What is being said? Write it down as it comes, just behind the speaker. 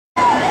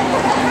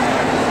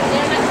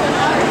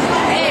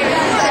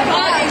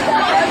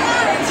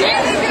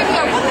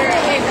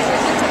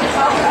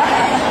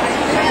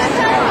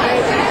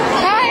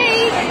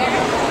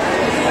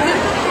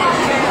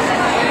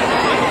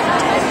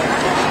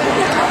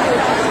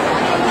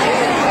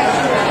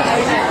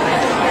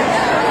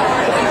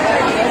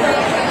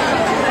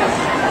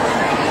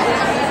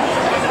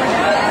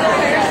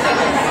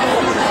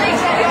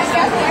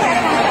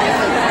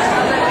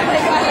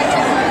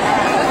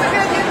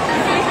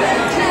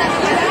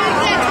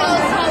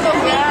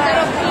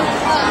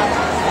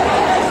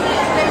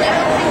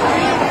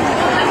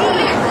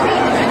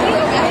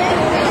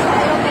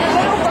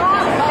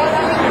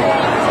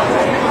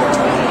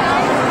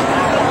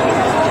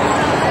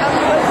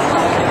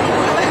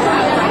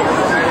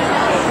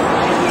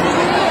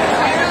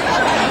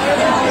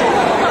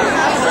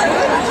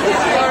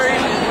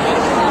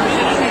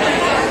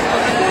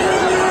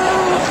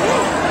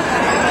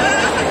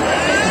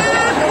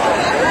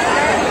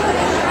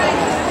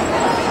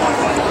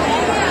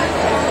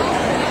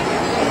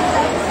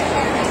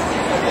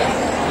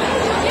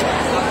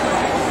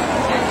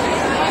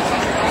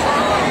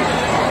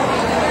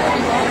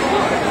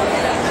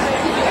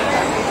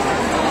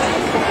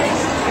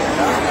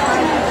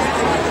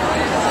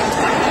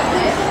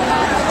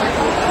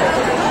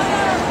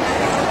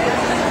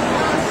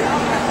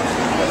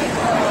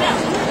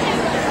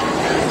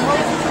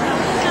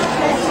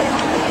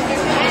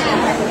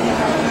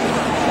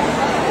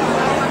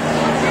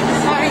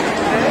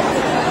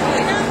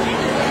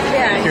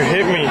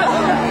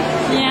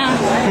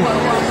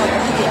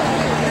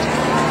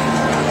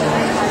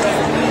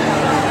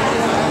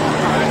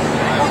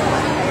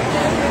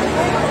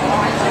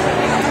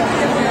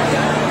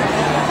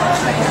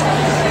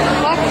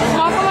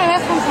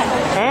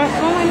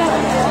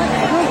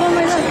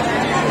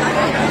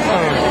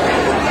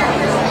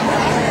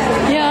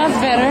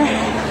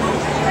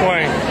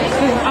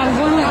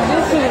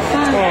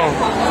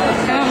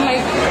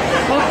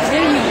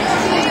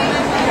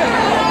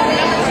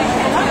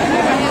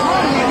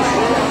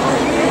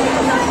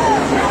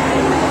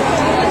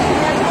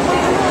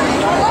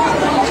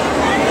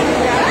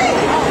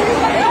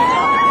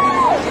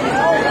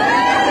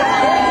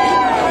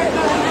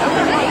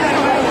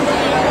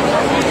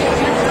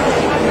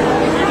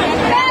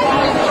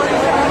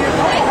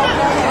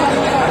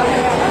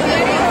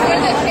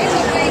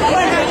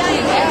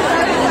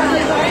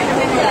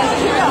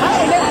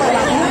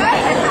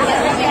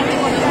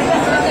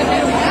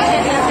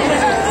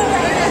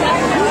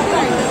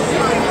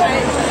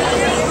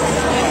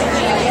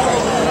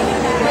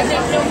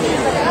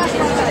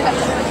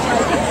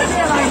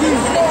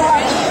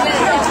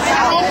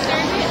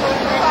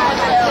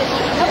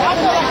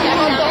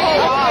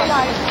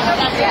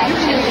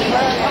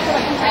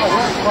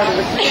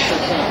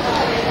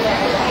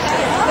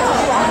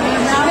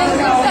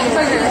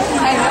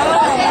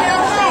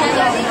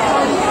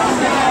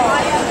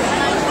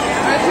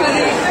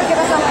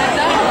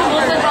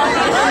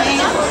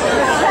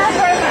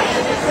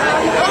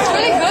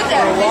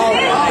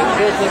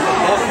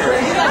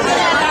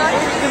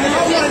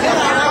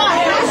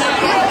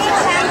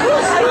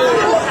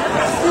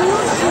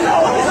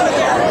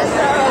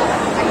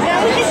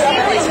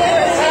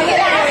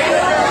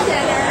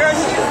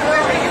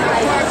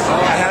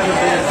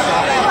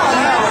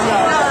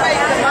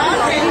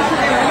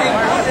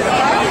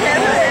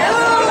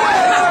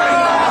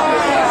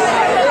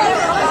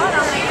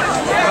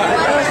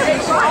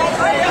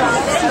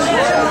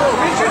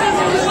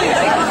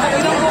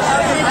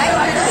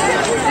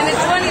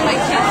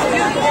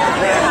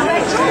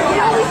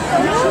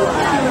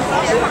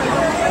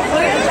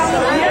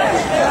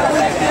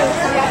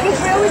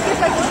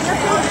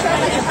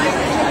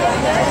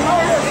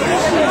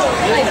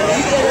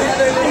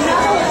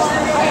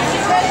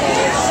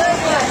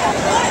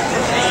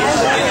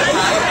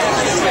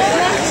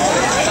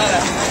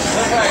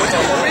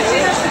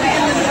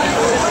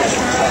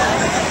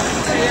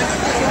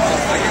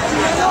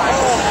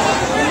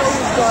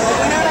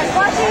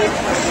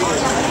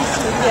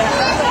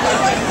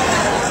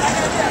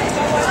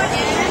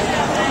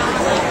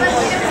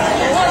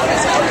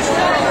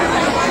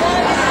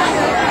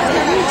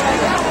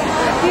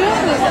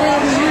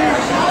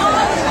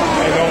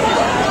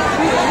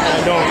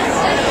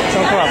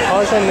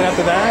And then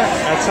after that,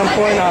 at some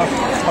point, I'll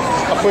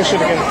push it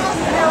again.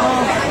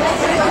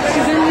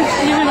 Because then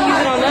you're going to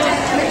use it all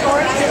night.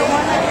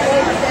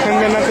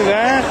 And then after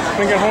that,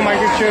 when I get home, I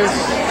could just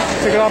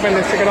take it off and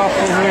then take it off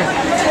from here.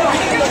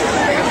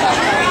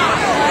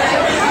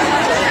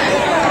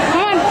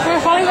 Come on, we're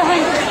falling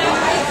behind.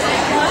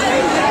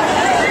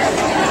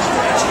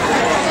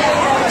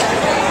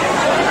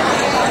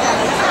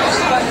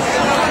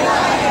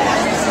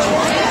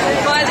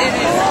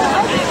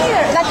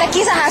 La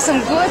Taquiza has some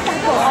good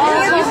tacos. I've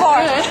been here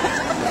before.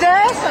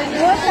 There's some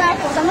good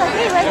tacos. I'm like,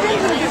 hey, I've been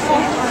here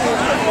before.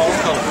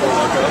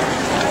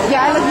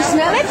 Yeah, like you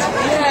smell it?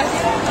 Yes.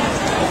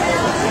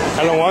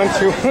 I don't want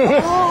to.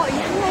 Oh,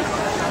 yeah.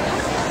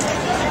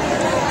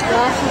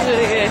 This is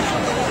really good.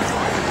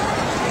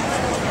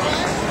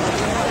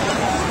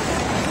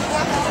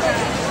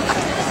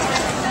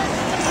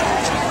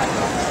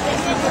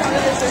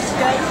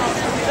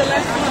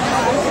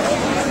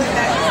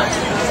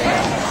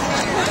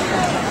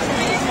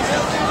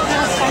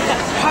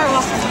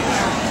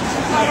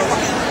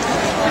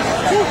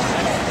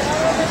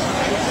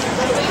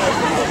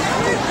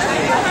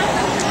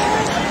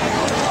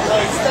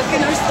 Stuck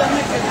in our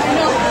stomach. I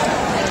know.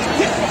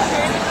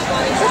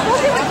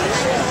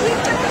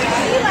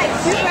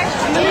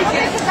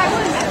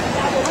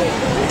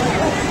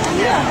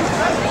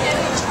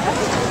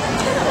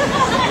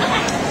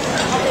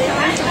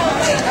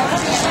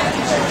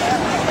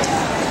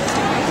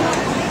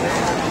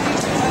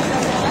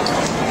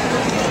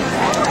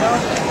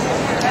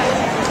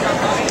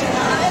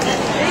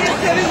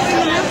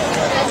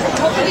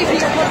 Hopefully, if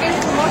you're working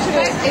promotion,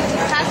 if it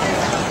passes,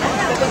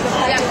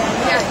 yeah.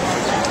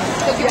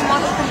 So if you're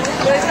model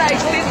promotion, it's like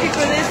 50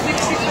 for this,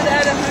 60 for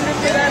that, 100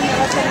 for that, and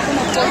that's like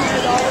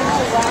 $400.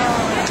 Wow.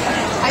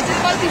 I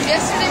just bought these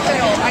yesterday, but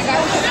I got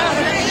it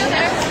in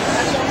there.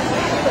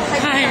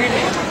 Tired.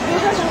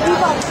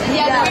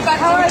 Yeah,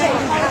 how are they?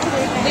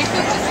 They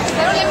feel just,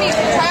 they don't let me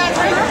try on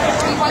her.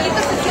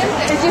 Igualito se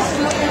siente. It just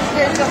looks,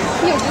 the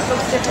heel just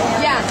looks different.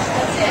 Yeah,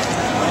 that's it.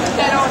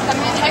 Pero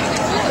también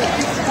hectic too.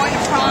 It's going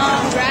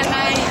from Grand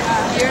Night,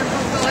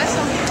 Yearbook, todo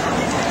eso.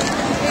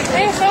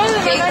 Hey, so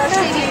is They are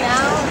shading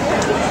now.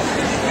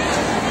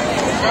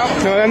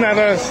 No, that's not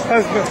us.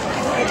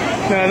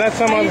 No, that's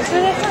someone.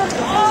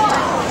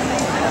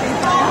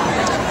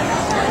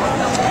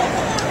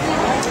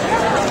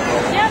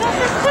 Yeah, that's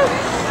us too.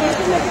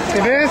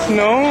 It is?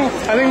 No.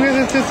 I think this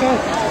is just us.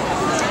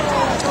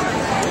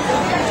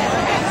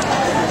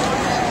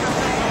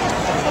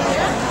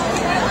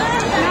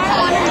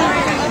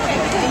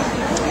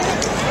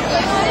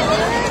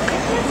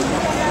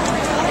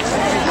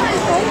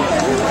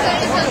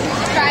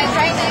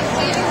 Try next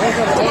week.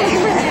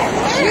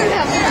 You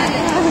have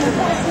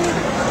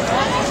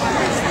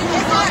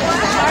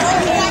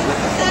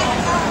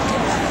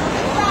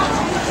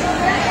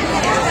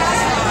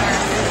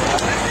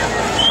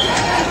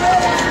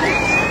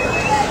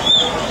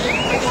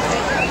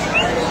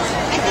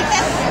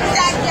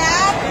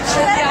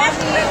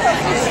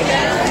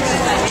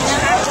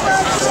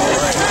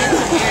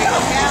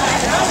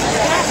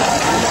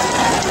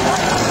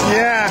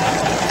Yeah.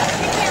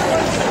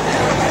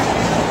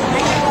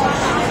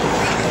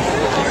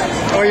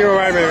 Oh, you were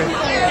right, baby.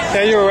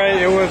 Yeah, you were right.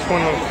 It was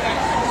one of them.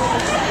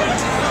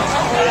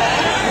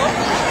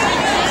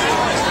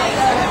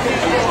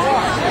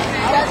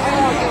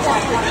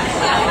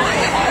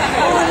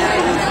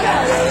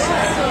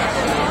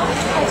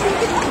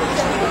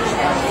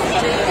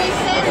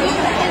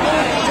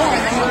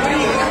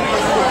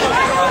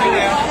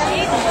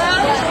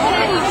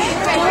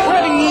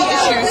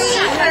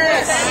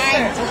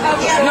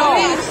 No.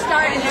 It's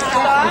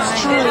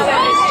true.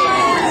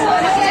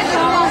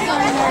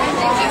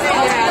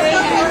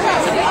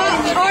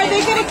 Are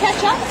they going to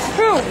catch up?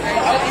 Who?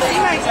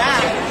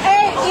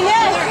 Hey,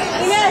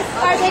 Inez.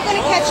 Are they going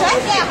to catch up?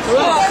 Yeah.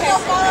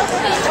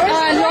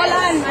 Lola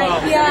and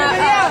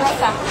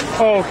Rosa.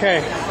 Oh, okay.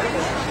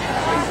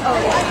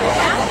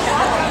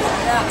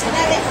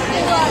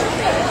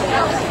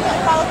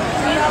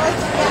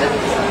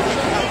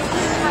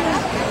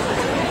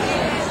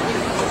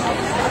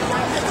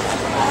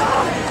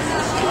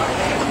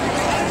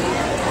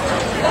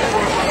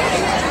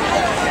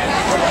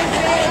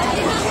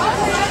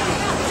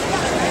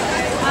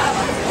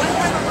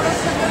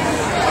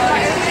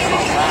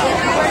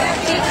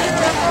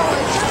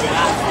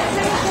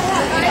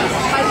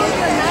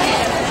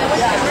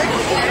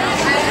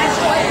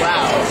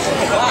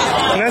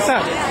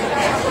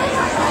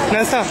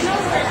 Nessa,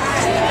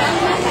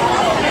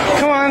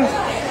 come on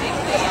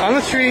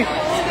the tree.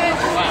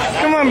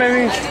 Come on,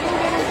 baby.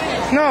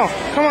 No,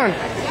 come on,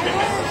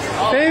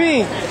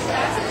 baby.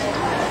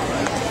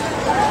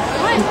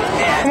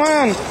 Come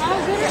on.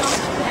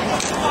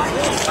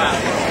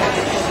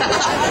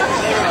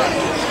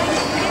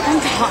 I'm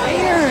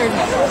tired.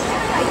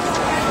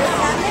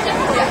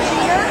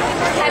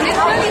 And it's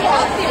really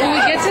healthy. When we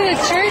get to the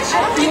church,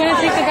 you want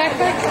to take the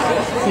backpack?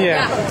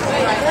 Yeah.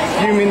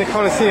 You mean the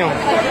Coliseum?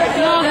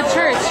 No, the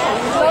church.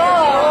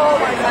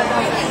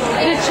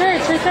 The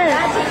church, right there.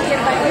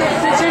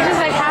 The church is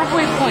like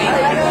halfway point.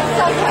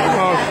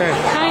 Okay.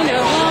 Kind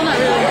of. Well, not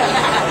really.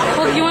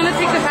 Well, you want to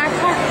take the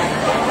backpack?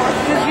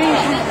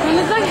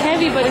 It's not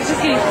heavy, but it's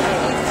just getting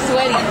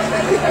sweaty.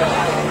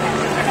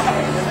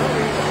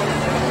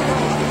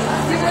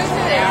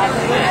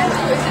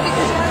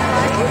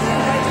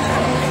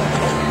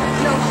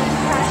 No,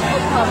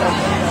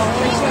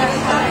 she's